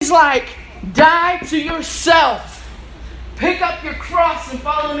like, die to yourself. Pick up your cross and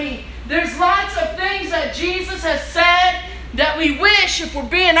follow me. There's lots of things that Jesus has said that we wish, if we're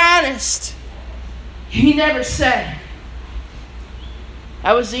being honest, he never said.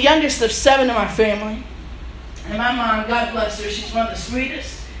 I was the youngest of 7 in my family. And my mom, God bless her, she's one of the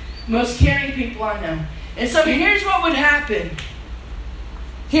sweetest, most caring people I know. And so here's what would happen.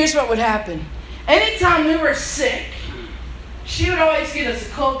 Anytime we were sick, she would always get us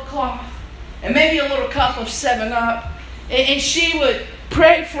a cold cloth and maybe a little cup of 7-Up. And she would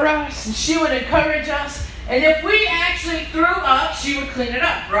pray for us, and she would encourage us. And if we actually threw up, she would clean it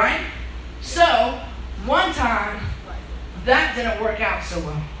up, right? So, one time, that didn't work out so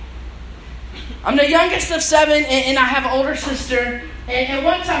well. I'm the youngest of 7, and I have an older sister. And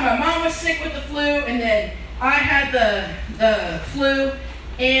one time, my mom was sick with the flu, and then I had the flu.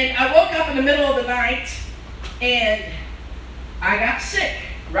 And I woke up in the middle of the night, and I got sick,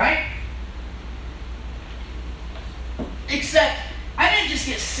 right? Except, I didn't just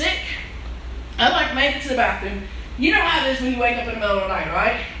get sick. I made it to the bathroom. You know how it is when you wake up in the middle of the night,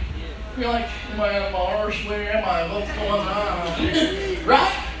 right? You're like, am I on Mars? Where am I? What's going on?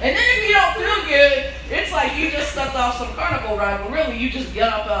 Right? And then if you don't feel good, it's like you just stepped off some carnival ride. Well, really, you just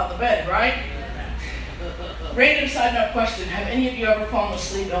get up out of the bed, right? Random side note question. Have any of you ever fallen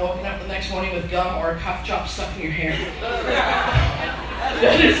asleep and woken up the next morning with gum or a cough drop stuck in your hair?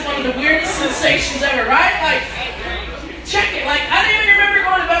 That is one of the weirdest sensations ever, right? Like, check it. Like, I didn't even remember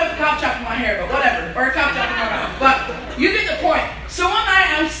going to bed with a cough drop in my hair, but whatever. Or a cough drop in my mouth. But you get the point. So one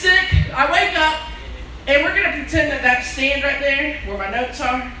night I'm sick. I wake up, and we're going to pretend that stand right there, where my notes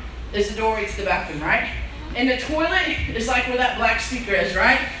are, is the door leads to the bathroom, right? And the toilet is like where that black speaker is,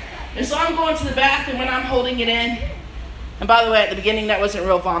 right? And so I'm going to the bathroom when I'm holding it in. And by the way, at the beginning, that wasn't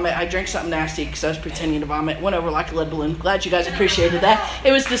real vomit. I drank something nasty because I was pretending to vomit. Went over like a lead balloon. Glad you guys appreciated that.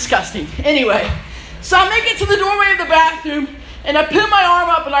 It was disgusting. Anyway, so I make it to the doorway of the bathroom, and I put my arm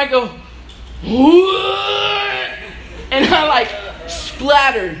up, and I go, "What?" And I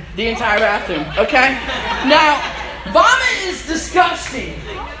splattered the entire bathroom, okay? Now, vomit is disgusting.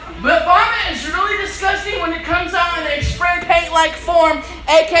 But vomit is really disgusting when it comes out in a spray paint-like form,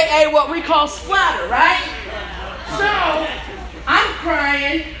 a.k.a. what we call splatter, right? So, I'm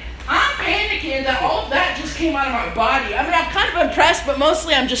crying. I'm panicking that all of that just came out of my body. I mean, I'm kind of impressed, but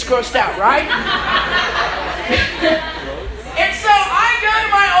mostly I'm just grossed out, right? And so I go to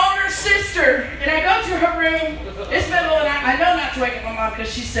my older sister, and I go to her room. It's middle of the night. I know not to wake up my mom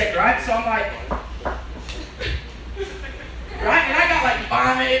because she's sick, right? So I'm like... right? And I got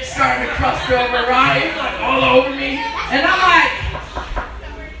vomit starting to crust over, right? All over me. And I'm like,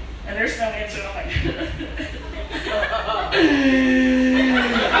 and there's no answer. I'm like, and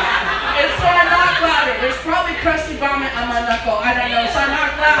so I knock louder. There's probably crusty vomit on my knuckle. I don't know. So I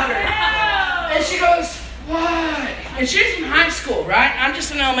knock louder. And she goes, what? And she's in high school, right? I'm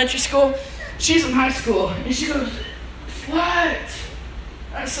just in elementary school. She's in high school. And she goes, what?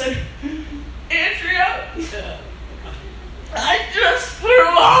 I said, Andrea, I just threw up!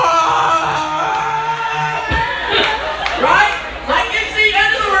 Right? Like it's the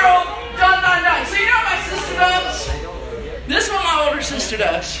end of the world. Done. So you know what my sister does? This is what my older sister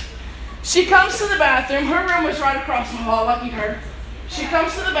does. She comes to the bathroom. Her room was right across the hall, lucky her. She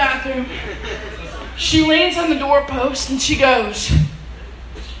comes to the bathroom. She leans on the doorpost and she goes,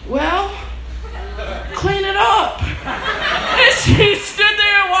 well, clean it up. And she stood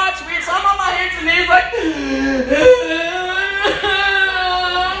there and watched me. So I'm on my hands and knees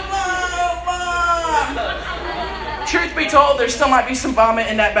Mom. Truth be told, there still might be some vomit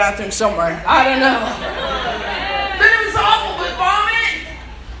in that bathroom somewhere. I don't know. But it was awful, but vomit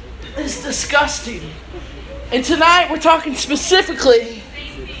is disgusting. And tonight we're talking specifically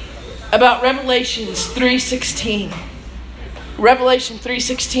about Revelations 3:16. Revelation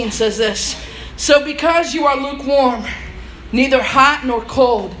 3:16 says this, so because you are lukewarm, neither hot nor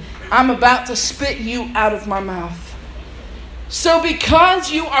cold, I'm about to spit you out of my mouth. So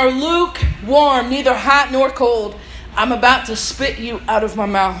because you are lukewarm, neither hot nor cold, I'm about to spit you out of my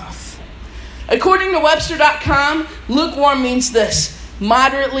mouth. According to Webster.com, lukewarm means this,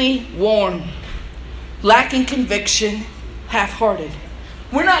 moderately warm, lacking conviction, half-hearted.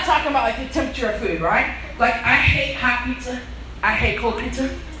 We're not talking about like the temperature of food, right? Like I hate hot pizza, I hate cold pizza,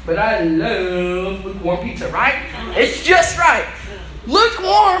 but I love lukewarm pizza, right? It's just right.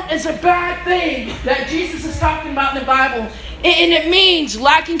 Lukewarm is a bad thing that Jesus is talking about in the Bible. And it means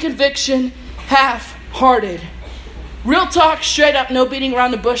lacking conviction, half-hearted. Real talk, straight up, no beating around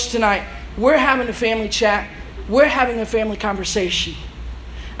the bush tonight. We're having a family chat. We're having a family conversation.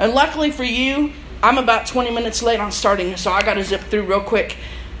 And luckily for you, I'm about 20 minutes late on starting this, so I got to zip through real quick.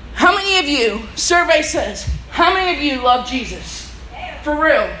 many of you, survey says, how many of you love Jesus? For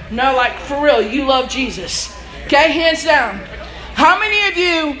real. No, like for real, you love Jesus. Okay, hands down. How many of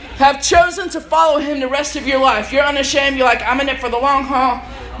you have chosen to follow him the rest of your life? You're unashamed. You're like, I'm in it for the long haul.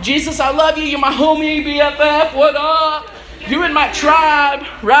 Jesus, I love you. You're my homie, BFF. What up? You in my tribe,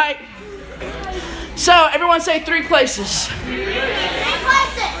 right? So, everyone say 3 places. 3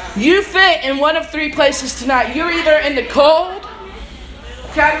 places. You fit in one of 3 places tonight. You're either in the cold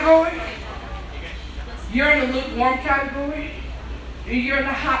category, you're in the lukewarm category, or you're in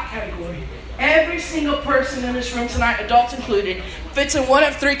the hot category. Every single person in this room tonight, adults included, fits in one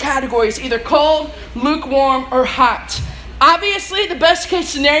of 3 categories, either cold, lukewarm, or hot. Obviously, the best case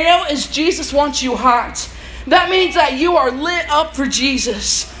scenario is Jesus wants you hot. That means that you are lit up for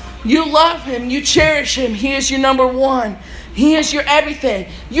Jesus. You love him. You cherish him. He is your number one. He is your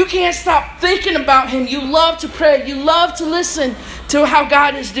everything. You can't stop thinking about him. You love to pray. You love to listen to how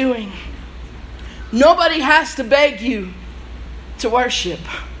God is doing. Nobody has to beg you to worship.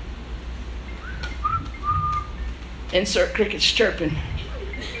 Insert crickets chirping.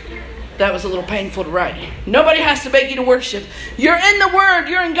 That was a little painful to write. Nobody has to beg you to worship. You're in the Word.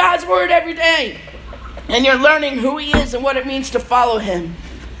 You're in God's Word every day. And you're learning who he is and what it means to follow him.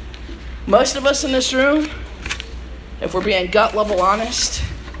 Most of us in this room, if we're being gut level honest,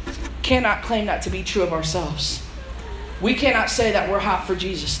 cannot claim that to be true of ourselves. We cannot say that we're hot for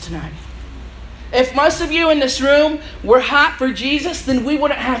Jesus tonight. If most of you in this room were hot for Jesus, then we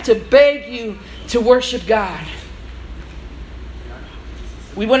wouldn't have to beg you to worship God.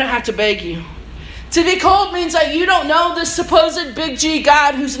 We wouldn't have to beg you. To be cold means that you don't know this supposed big G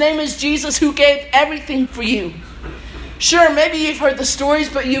God whose name is Jesus, who gave everything for you. Sure, maybe you've heard the stories,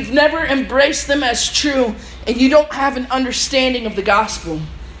 but you've never embraced them as true, and you don't have an understanding of the gospel.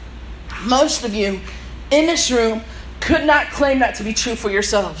 Most of you in this room could not claim that to be true for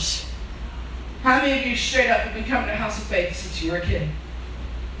yourselves. How many of you straight up have been coming to House of Faith since you were a kid?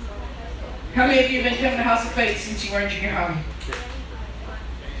 How many of you have been coming to House of Faith since you were in junior high?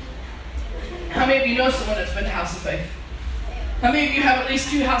 How many of you know someone that's been to House of Faith? How many of you have at least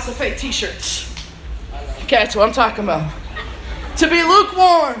 2 House of Faith t-shirts? Okay, that's what I'm talking about. To be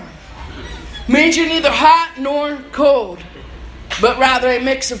lukewarm means you're neither hot nor cold, but rather a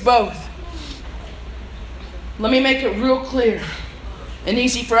mix of both. Let me make it real clear and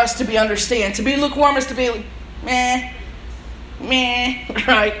easy for us to understand. To be lukewarm is to be like, meh,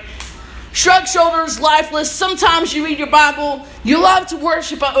 right? Shrug shoulders, lifeless. Sometimes you read your Bible. You love to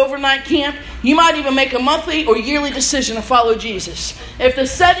worship at overnight camp. You might even make a monthly or yearly decision to follow Jesus. If the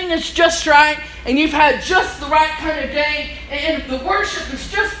setting is just right and you've had just the right kind of day and if the worship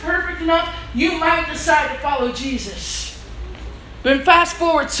is just perfect enough, you might decide to follow Jesus. Then fast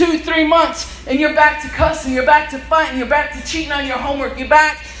forward 2-3 months and you're back to cussing, you're back to fighting, you're back to cheating on your homework, you're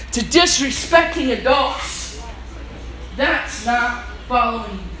back to disrespecting adults. That's not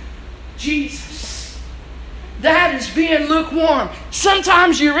following Jesus. That is being lukewarm.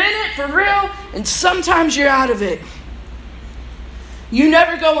 Sometimes you're in it for real, and sometimes you're out of it. You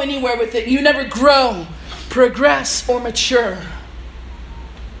never go anywhere with it. You never grow, progress, or mature.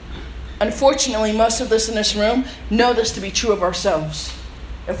 Unfortunately, most of us in this room know this to be true of ourselves.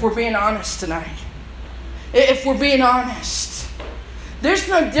 If we're being honest tonight. If we're being honest. There's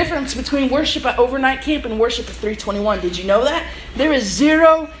no difference between worship at overnight camp and worship at 321. Did you know that? There is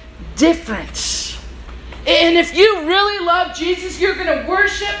zero difference. And if you really love Jesus, you're going to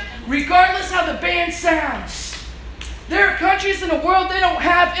worship regardless how the band sounds. There are countries in the world, they don't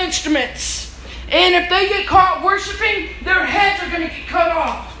have instruments. And if they get caught worshiping, their heads are going to get cut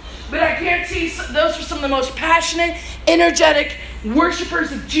off. But I guarantee those are some of the most passionate, energetic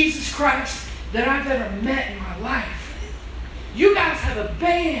worshipers of Jesus Christ that I've ever met in my life. You guys have a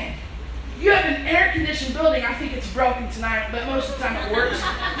band. You have an air-conditioned building. I think it's broken tonight, but most of the time it works.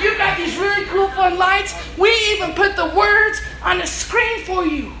 You've got these really cool, fun lights. We even put the words on the screen for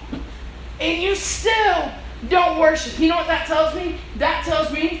you. And you still don't worship. You know what that tells me? That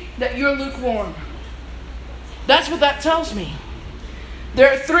tells me that you're lukewarm. That's what that tells me.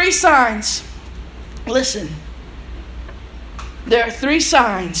 There are 3 signs. Listen. There are 3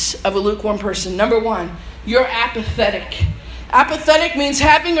 signs of a lukewarm person. Number 1, you're apathetic. Apathetic means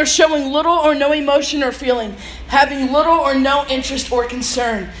having or showing little or no emotion or feeling. Having little or no interest or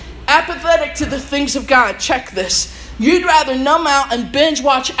concern. Apathetic to the things of God. Check this. You'd rather numb out and binge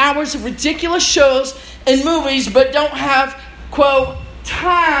watch hours of ridiculous shows and movies, but don't have, quote,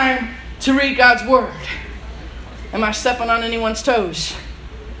 time to read God's Word. Am I stepping on anyone's toes?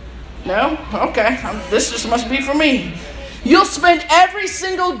 No? Okay. This just must be for me. You'll spend every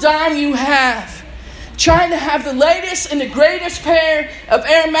single dime you have trying to have the latest and the greatest pair of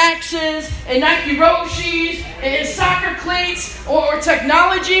Air Maxes and Nike Roshis and soccer cleats or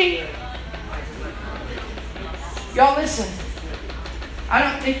technology. Y'all listen. I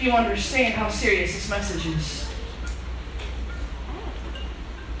don't think you understand how serious this message is.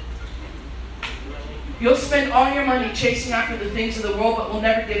 You'll spend all your money chasing after the things of the world, but will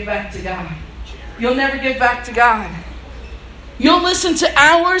never give back to God. You'll never give back to God. You'll listen to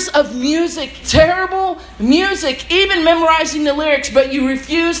hours of music, terrible music, even memorizing the lyrics, but you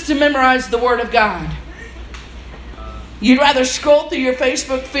refuse to memorize the Word of God. You'd rather scroll through your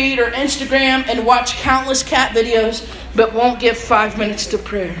Facebook feed or Instagram and watch countless cat videos, but won't give 5 minutes to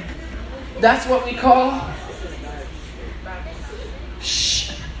prayer. That's what we call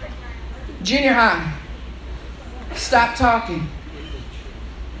junior high. Stop talking.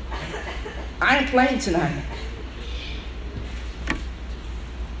 I ain't playing tonight.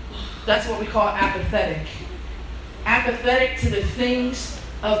 That's what we call apathetic. Apathetic to the things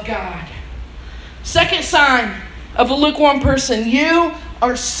of God. Second sign of a lukewarm person: you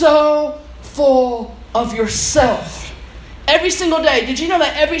are so full of yourself. Every single day. Did you know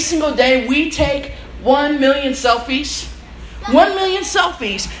that every single day we take 1 million selfies? 1 million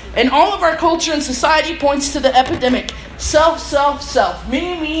selfies. And all of our culture and society points to the epidemic. Self, self, self.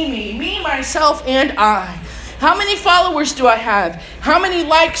 Me, myself, and I. How many followers do I have? How many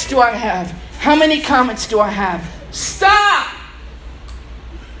likes do I have? How many comments do I have? Stop!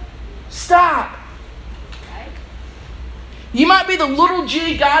 Stop. You might be the little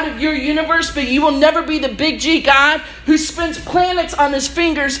g God of your universe, but you will never be the big G God who spins planets on his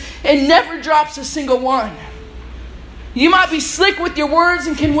fingers and never drops a single one. You might be slick with your words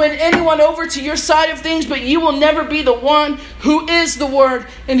and can win anyone over to your side of things, but you will never be the one who is the Word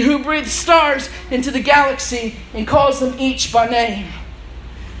and who breathes stars into the galaxy and calls them each by name.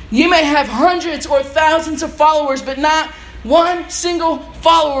 You may have hundreds or thousands of followers, but not one single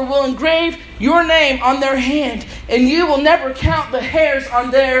follower will engrave your name on their hand, and you will never count the hairs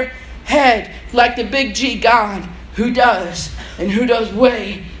on their head like the big G God who does, and who does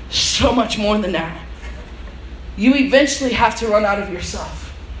way so much more than that. You eventually have to run out of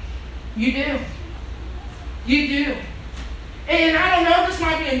yourself. You do. You do. And I don't know, this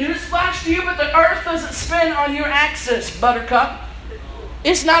might be a newsflash to you, but the earth doesn't spin on your axis, Buttercup.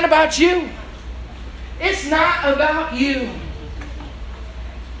 It's not about you. It's not about you.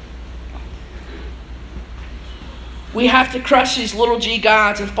 We have to crush these little g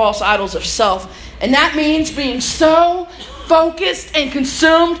gods and false idols of self. And that means being so focused and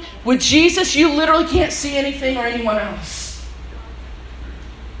consumed with Jesus, you literally can't see anything or anyone else.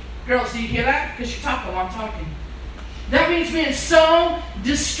 Girls, do you hear that? Because you're talking while I'm talking. That means being so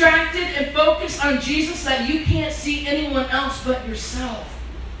distracted and focused on Jesus that you can't see anyone else but yourself.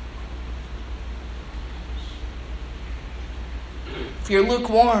 If you're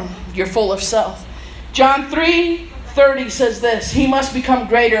lukewarm, you're full of self. John 3:30 says this: he must become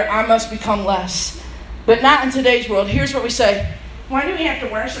greater, I must become less. But not in today's world. Here's what we say: why do we have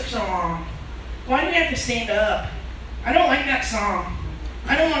to worship so long? Why do we have to stand up? I don't like that song.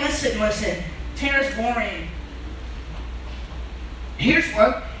 I don't want to sit and listen. Tara's boring. Here's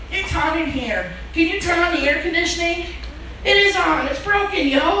what: it's hot in here. Can you turn on the air conditioning? It is on. It's broken,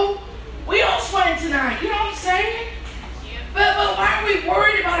 yo. We all sweating tonight. You know what I'm saying? But why are we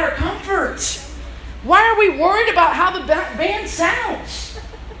worried about our comforts? Why are we worried about how the band sounds?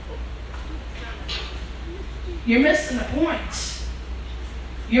 You're missing the point.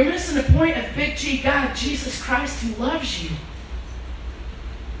 You're missing the point of Big G God, Jesus Christ, who loves you.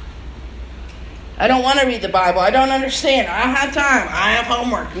 I don't want to read the Bible. I don't understand. I don't have time. I have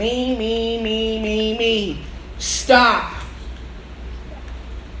homework. Me. Stop.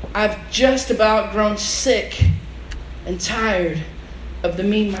 I've just about grown sick and tired of the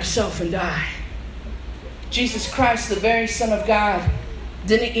me, myself, and I. Jesus Christ, the very Son of God,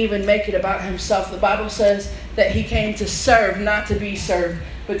 didn't even make it about himself. The Bible says that he came to serve, not to be served,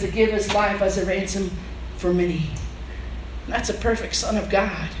 but to give his life as a ransom for many. That's a perfect Son of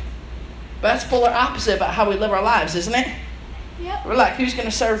God. But that's polar opposite about how we live our lives, isn't it? Yep. We're like, who's going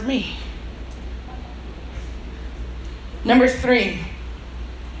to serve me? Number three.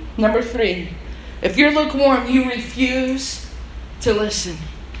 If you're lukewarm, you refuse to listen.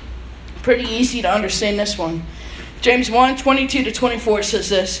 Pretty easy to understand this one. James 1:22-24 says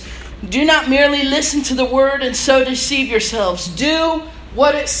this: do not merely listen to the word and so deceive yourselves. Do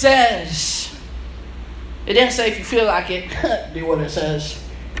what it says. It didn't say if you feel like it, do what it says.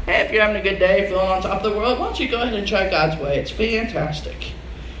 Hey, if you're having a good day, feeling on top of the world, why don't you go ahead and try God's way? It's fantastic.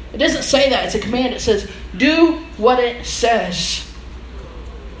 It doesn't say that. It's a command. It says, do what it says.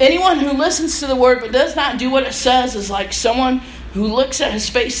 Anyone who listens to the word but does not do what it says is like someone who looks at his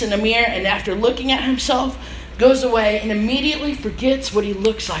face in a mirror and after looking at himself goes away and immediately forgets what he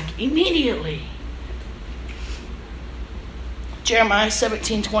looks like. Immediately. Jeremiah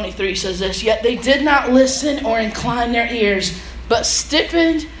 17:23 says this, "Yet they did not listen or incline their ears, but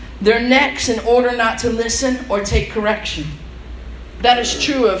stiffened their necks in order not to listen or take correction." That is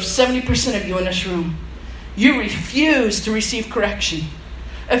true of 70% of you in this room. You refuse to receive correction.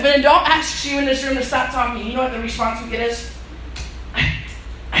 If an adult asks you in this room to stop talking, you know what the response we get is?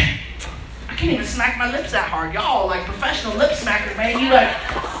 I can't even smack my lips that hard. Y'all like professional lip smackers, man. You like,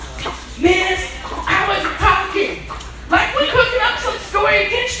 "Miss, I wasn't talking." Like we cooking up some story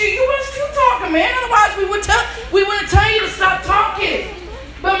against you. You was still talking, man. Otherwise we wouldn't tell you to stop talking.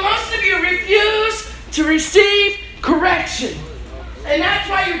 But most of you refuse to receive correction. And that's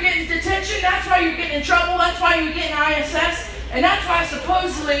why you're getting detention. That's why you're getting in trouble. That's why you're getting ISS. And that's why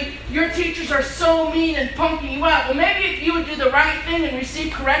supposedly your teachers are so mean and punking you up. Well, maybe if you would do the right thing and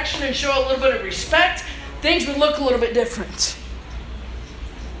receive correction and show a little bit of respect, things would look a little bit different.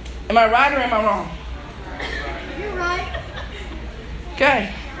 Am I right or am I wrong? You're right.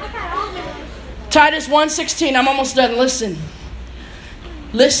 Okay. Titus 1:16. I'm almost done.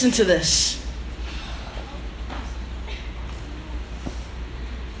 Listen to this.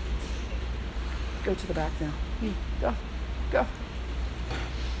 Go to the back now. Go.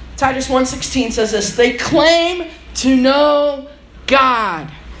 Titus 1:16 says this. They claim to know God.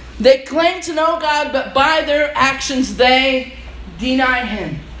 They claim to know God, but by their actions they deny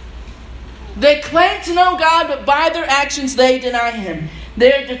Him. They claim to know God, but by their actions they deny Him.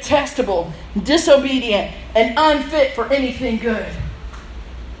 They are detestable, disobedient, and unfit for anything good.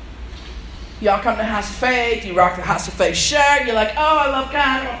 Y'all come to the house of faith, you rock the house of faith shirt, you're like, "Oh, I love God,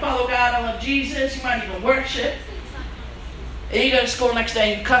 I'm going to follow God, I love Jesus," you might even worship. And you go to school the next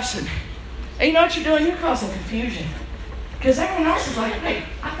day and you're cussing. And you know what you're doing? You're causing confusion. Because everyone else is like, "Wait,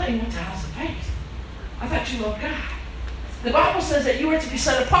 I thought you went to the house of faith. I thought you loved God." The Bible says that you are to be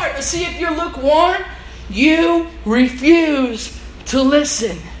set apart. But see, if you're lukewarm, you refuse to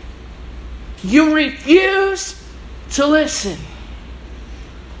listen. You refuse to listen.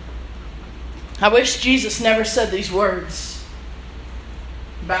 I wish Jesus never said these words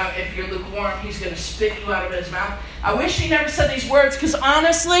about if you're lukewarm, He's going to spit you out of His mouth. I wish He never said these words because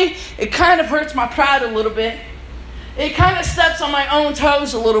honestly, it kind of hurts my pride a little bit. It kind of steps on my own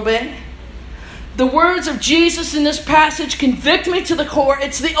toes a little bit. The words of Jesus in this passage convict me to the core.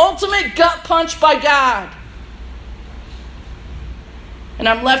 It's the ultimate gut punch by God. And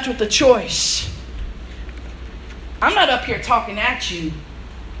I'm left with the choice. I'm not up here talking at you.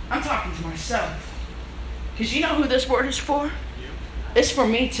 I'm talking to myself. Because you know who this word is for? It's for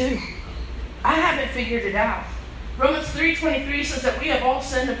me too. I haven't figured it out. Romans 3:23 says that we have all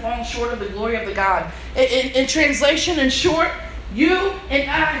sinned and fallen short of the glory of the God. In translation, in short, you and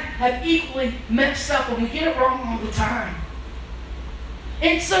I have equally messed up and we get it wrong all the time.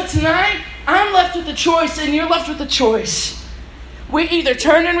 And so tonight, I'm left with a choice and you're left with a choice. We either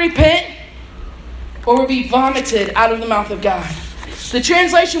turn and repent or we'll be vomited out of the mouth of God. The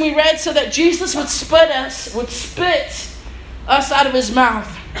translation we read said that Jesus would spit us out of His mouth.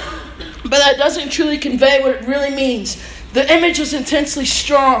 But that doesn't truly convey what it really means. The image is intensely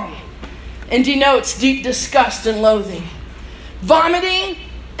strong and denotes deep disgust and loathing. Vomiting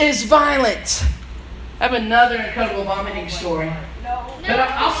is violent. I have another incredible vomiting story. But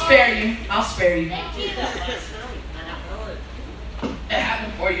I'll spare you. It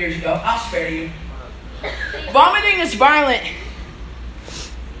happened 4 years ago. I'll spare you. Vomiting is violent.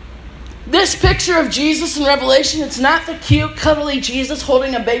 This picture of Jesus in Revelation, it's not the cute, cuddly Jesus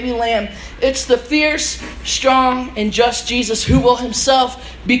holding a baby lamb. It's the fierce, strong, and just Jesus who will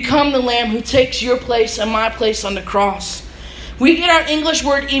Himself become the lamb who takes your place and my place on the cross. We get our English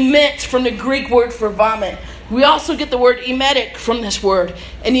word emit from the Greek word for vomit. We also get the word emetic from this word.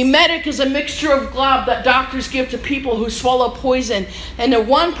 And emetic is a mixture of glob that doctors give to people who swallow poison. And the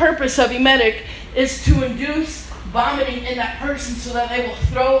one purpose of emetic is to induce vomiting in that person so that they will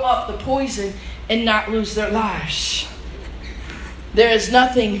throw up the poison and not lose their lives. There is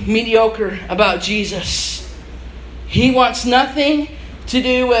nothing mediocre about Jesus. He wants nothing to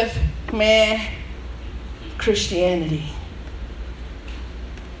do with Christianity.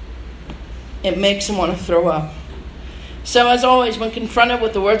 It makes Him want to throw up. So as always, when confronted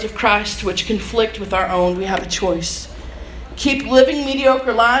with the words of Christ which conflict with our own, we have a choice. Keep living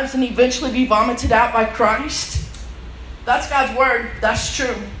mediocre lives and eventually be vomited out by Christ. That's God's word. That's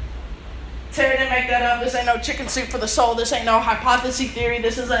true. Terry didn't make that up. This ain't no chicken soup for the soul. This ain't no hypothesis theory.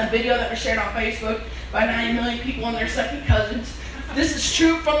 This isn't a video that was shared on Facebook by 90 million people and their second cousins. This is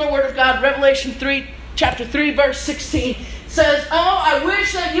true from the Word of God. Revelation 3, chapter 3, verse 16 says, "Oh, I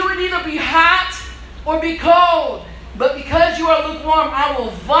wish that you would either be hot or be cold. But because you are lukewarm, I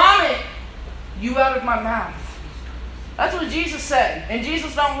will vomit you out of my mouth." That's what Jesus said. And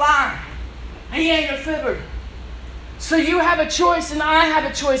Jesus don't lie. He ain't a fibber. So you have a choice and I have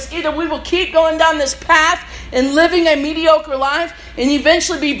a choice. Either we will keep going down this path and living a mediocre life and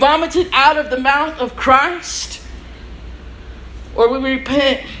eventually be vomited out of the mouth of Christ, or we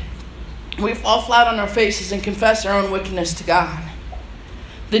repent, we fall flat on our faces and confess our own wickedness to God.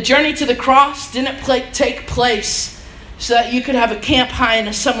 The journey to the cross didn't take place so that you could have a camp high in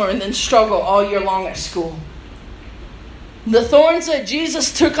the summer and then struggle all year long at school. The thorns that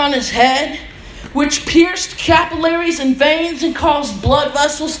Jesus took on his head, which pierced capillaries and veins and caused blood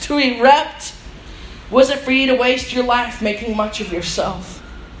vessels to erupt, wasn't for you to waste your life making much of yourself.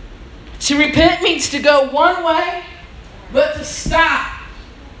 To repent means to go one way, but to stop,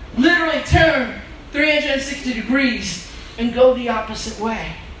 literally turn 360 degrees and go the opposite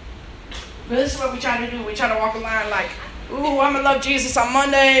way. But this is what we try to do. We try to walk a line like, ooh, I'm going to love Jesus on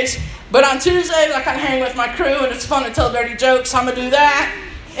Mondays, but on Tuesdays I kind of hang with my crew and it's fun to tell dirty jokes. I'm going to do that.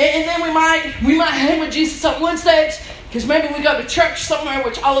 And then we might hang with Jesus on Wednesdays because maybe we go to church somewhere,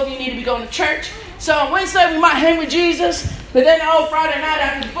 which all of you need to be going to church. So on Wednesday we might hang with Jesus, but then Friday night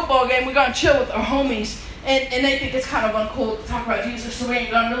after the football game we're going to chill with our homies. And they think it's kind of uncool to talk about Jesus, so we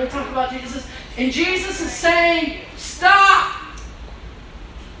ain't going to really talk about Jesus. And Jesus is saying, stop.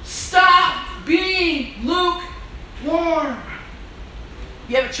 Stop being lukewarm.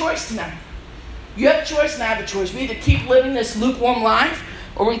 You have a choice tonight. You have a choice and I have a choice. We either keep living this lukewarm life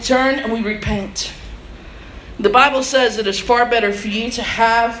or we turn and we repent. The Bible says it is far better for you to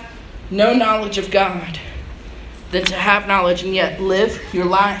have no knowledge of God than to have knowledge and yet live your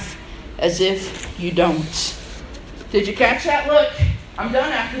life as if you don't. Did you catch that? Look, I'm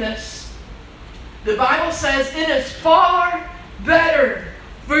done after this. The Bible says it is far better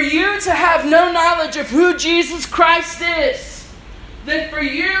for you to have no knowledge of who Jesus Christ is than for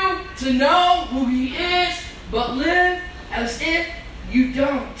you to know who he is but live as if you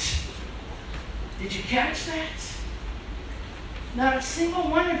don't. Did you catch that? Not a single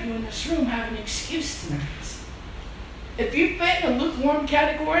one of you in this room have an excuse tonight. If you fit in the lukewarm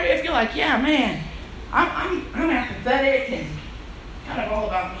category, if you're like, yeah, man, I'm apathetic and kind of all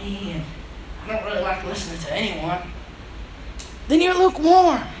about me and I don't really like listening to anyone, then you're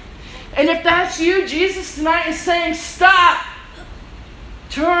lukewarm. And if that's you, Jesus tonight is saying, stop.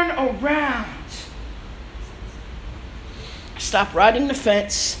 Turn around. Stop riding the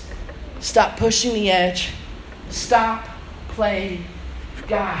fence. Stop pushing the edge. Stop playing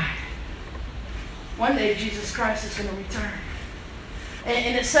God. One day Jesus Christ is going to return.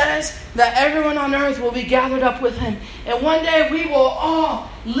 And it says that everyone on earth will be gathered up with him. And one day we will all,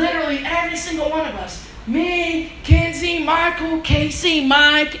 literally every single one of us, me, Kenzie, Michael, Casey,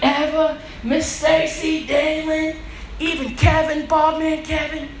 Mike, Eva, Miss Stacy, Dalen, even Kevin, Baldman,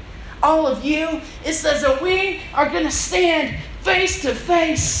 Kevin, all of you. It says that we are going to stand face to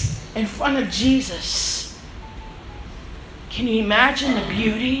face in front of Jesus. Can you imagine the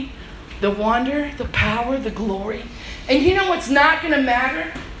beauty, the wonder, the power, the glory? And you know what's not going to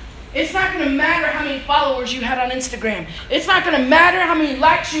matter? It's not going to matter how many followers you had on Instagram. It's not going to matter how many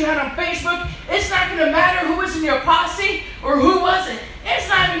likes you had on Facebook. It's not going to matter who was in your posse or who wasn't. It's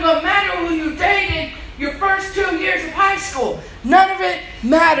not even going to matter who you dated your first 2 years of high school. None of it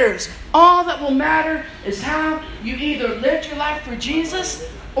matters. All that will matter is how you either lived your life for Jesus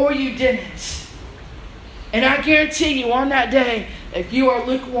or you didn't. And I guarantee you on that day, if you are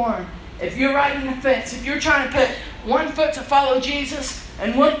lukewarm, if you're riding the fence, if you're trying to put one foot to follow Jesus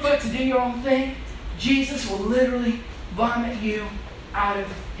and one foot to do your own thing, Jesus will literally vomit you out of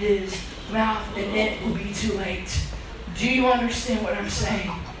his mouth and it will be too late. Do you understand what I'm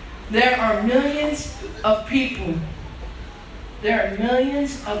saying? There are millions of people. There are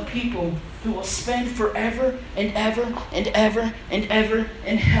millions of people who will spend forever and ever and ever and ever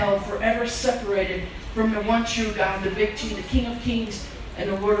in hell, forever separated from the one true God, the big G, the King of Kings, and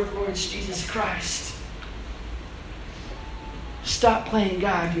the Lord of Lords, Jesus Christ. Stop playing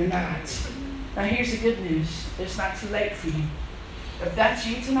God, you're not. Now here's the good news. It's not too late for you. If that's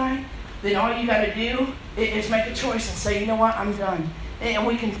you tonight, then all you got to do is make a choice and say, you know what, I'm done. And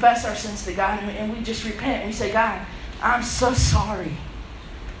we confess our sins to God and we just repent. We say, God, I'm so sorry.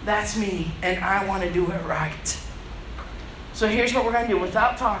 That's me and I want to do it right. So here's what we're going to do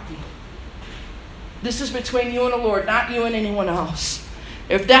without talking. This is between you and the Lord, not you and anyone else.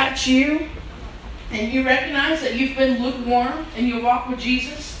 If that's you, and you recognize that you've been lukewarm and you walk with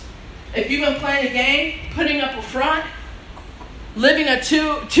Jesus, if you've been playing a game, putting up a front, living a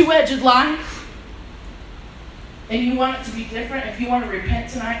two-edged life, and you want it to be different, if you want to repent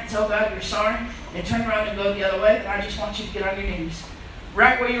tonight and tell God you're sorry and turn around and go the other way, then I just want you to get on your knees.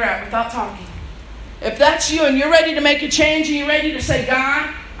 Right where you're at without talking. If that's you and you're ready to make a change and you're ready to say,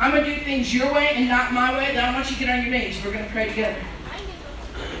 God, I'm going to do things your way and not my way, then I want you to get on your knees. We're going to pray together.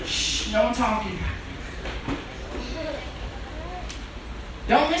 Shh, no one talking.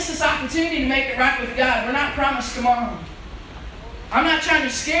 Don't miss this opportunity to make it right with God. We're not promised tomorrow. I'm not trying to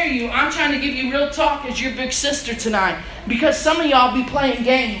scare you. I'm trying to give you real talk as your big sister tonight. Because some of y'all be playing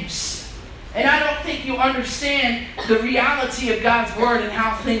games. And I don't think you understand the reality of God's Word and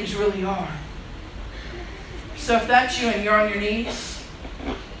how things really are. So if that's you and you're on your knees,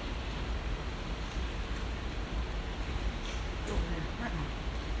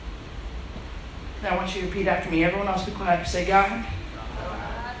 now I want you to repeat after me. Everyone else be quiet. Say, God,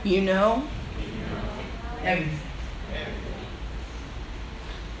 you know everything.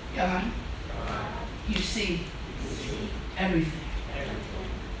 God, you see everything.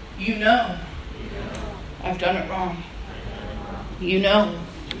 You know I've done it wrong. You know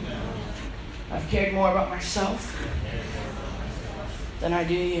I've cared more about myself than I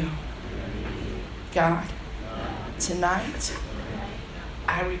do you. God, tonight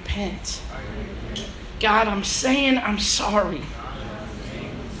I repent. God, I'm saying I'm sorry.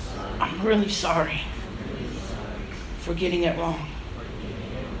 I'm really sorry for getting it wrong.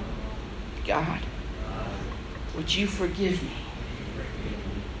 God, would you forgive me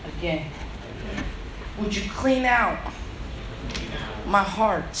again? Would you clean out my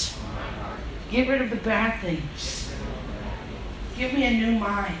heart? Get rid of the bad things. Give me a new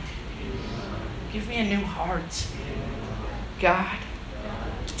mind. Give me a new heart. God,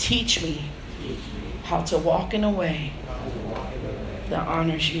 teach me how to walk in a way that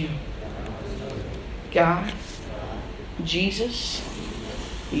honors you. God, Jesus,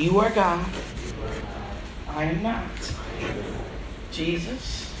 you are God. I am not.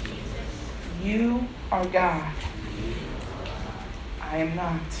 Jesus, you are God. I am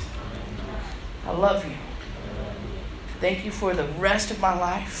not. I love you. Thank you for the rest of my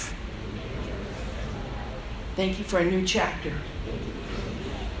life. Thank you for a new chapter.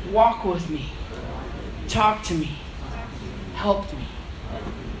 Walk with me. Talk to me. Help me.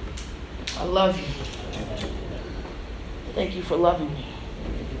 I love you. Thank you for loving me.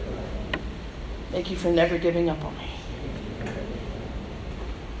 Thank you for never giving up on me.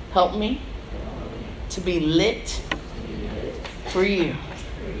 Help me to be lit for you.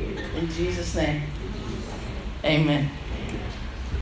 In Jesus' name, amen.